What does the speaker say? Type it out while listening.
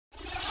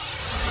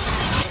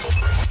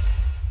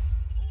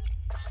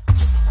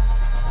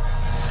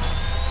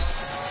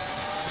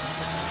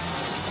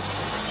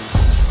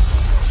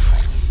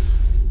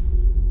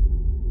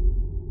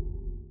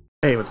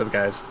Hey, what's up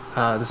guys?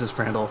 This is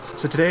Prandall.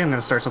 So today I'm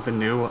going to start something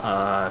new.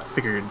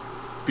 Figured it'd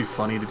be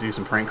funny to do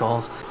some prank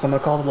calls. So I'm going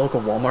to call the local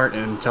Walmart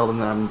and tell them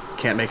that I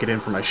can't make it in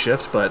for my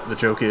shift, but the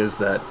joke is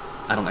that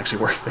I don't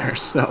actually work there,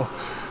 so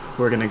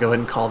we're going to go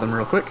ahead and call them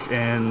real quick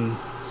and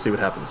see what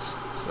happens.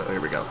 So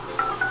here we go.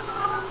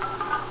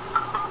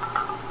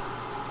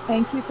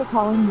 Thank you for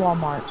calling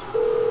Walmart.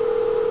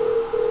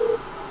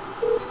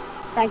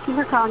 Thank you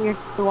for calling your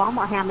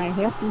Walmart. How may I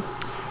help you?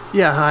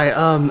 Yeah, hi.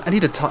 I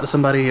need to talk to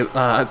somebody.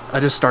 I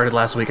just started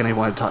last week and I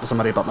wanted to talk to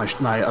somebody about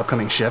my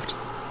upcoming shift.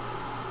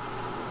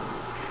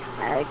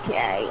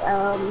 Okay,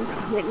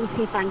 let me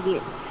see if I can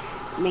get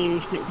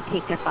management to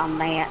pick up on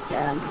that.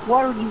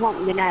 What are you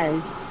wanting to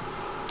know?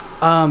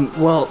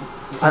 Well,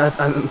 I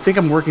think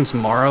I'm working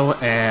tomorrow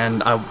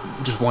and I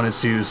just wanted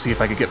to see if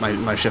I could get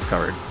my shift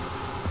covered.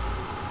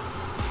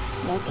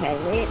 Okay,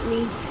 let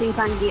me see if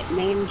I can get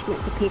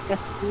management to pick up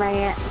on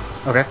that.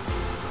 Okay.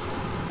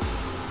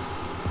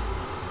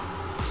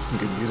 Some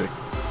good music.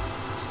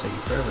 It's taking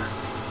forever.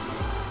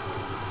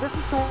 This is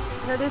what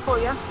I do for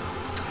you.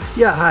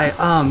 Yeah, hi.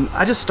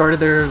 I just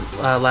started there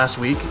last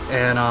week,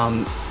 and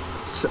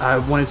I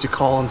wanted to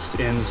call and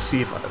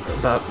see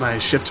about my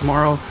shift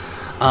tomorrow.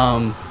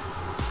 Some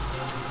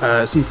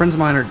friends of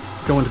mine are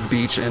going to the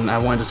beach, and I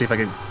wanted to see if I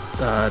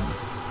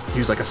could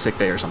use like a sick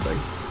day or something.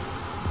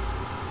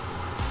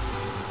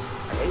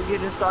 You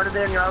just started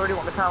there and you already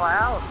want to call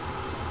out?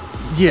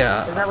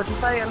 Yeah. Is that what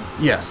you're saying?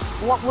 Yes.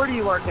 Where do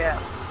you work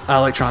at?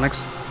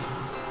 Electronics.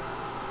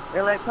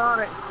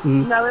 Electronics?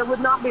 Mm. No, it would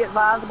not be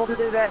advisable to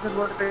do that because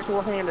we're very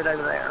short-handed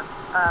over there.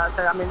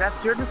 So, I mean,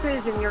 that's your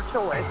decision, your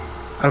choice.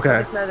 Okay.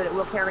 Just know that it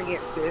will count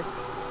against you.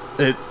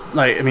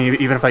 I mean,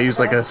 even if I use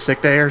like a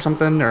sick day or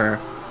something, or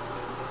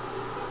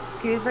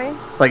Excuse me?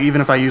 like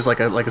even if I use like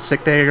a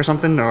sick day or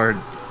something, or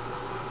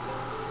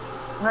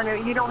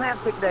Honey, you don't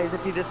have sick days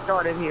if you just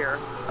started here.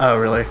 oh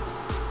really?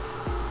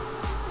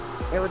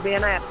 It would be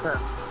an absence.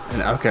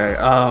 And okay.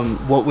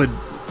 What would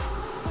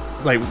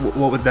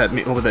that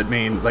mean? What would that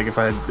mean? Like if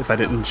I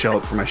didn't show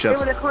up for my It shift?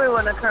 would accrue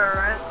an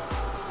occurrence.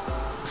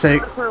 Say. It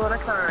would accrue an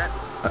occurrence.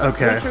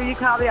 Okay. Make sure you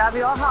call the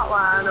IVR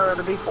hotline or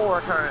it'll be 4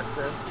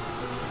 occurrences.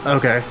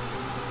 Okay.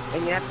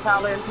 And you have to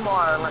call in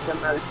tomorrow and let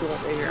them know that you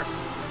won't be here.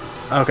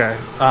 Okay.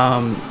 I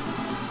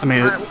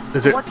mean, Right,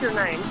 is it what's your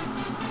name?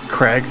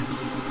 Craig?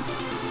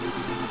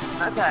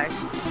 Okay.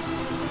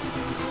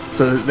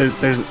 So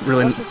there's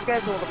really. What's your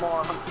schedule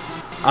tomorrow?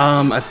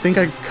 I think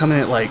I come in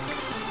at like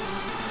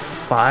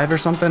 5 or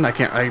something. I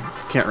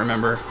can't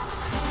remember.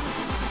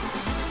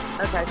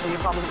 Okay, so you're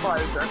probably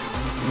closer.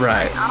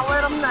 Right. I'll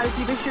let them know.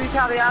 You be sure you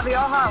call the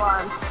IVR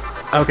hotline.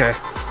 Okay.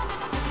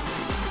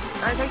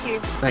 All right, thank you.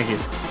 Thank you.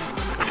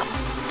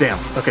 Damn.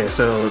 Okay,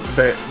 so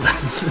they.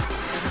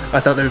 I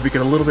thought they would be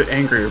getting a little bit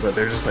angrier, but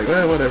they're just like,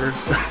 well, whatever.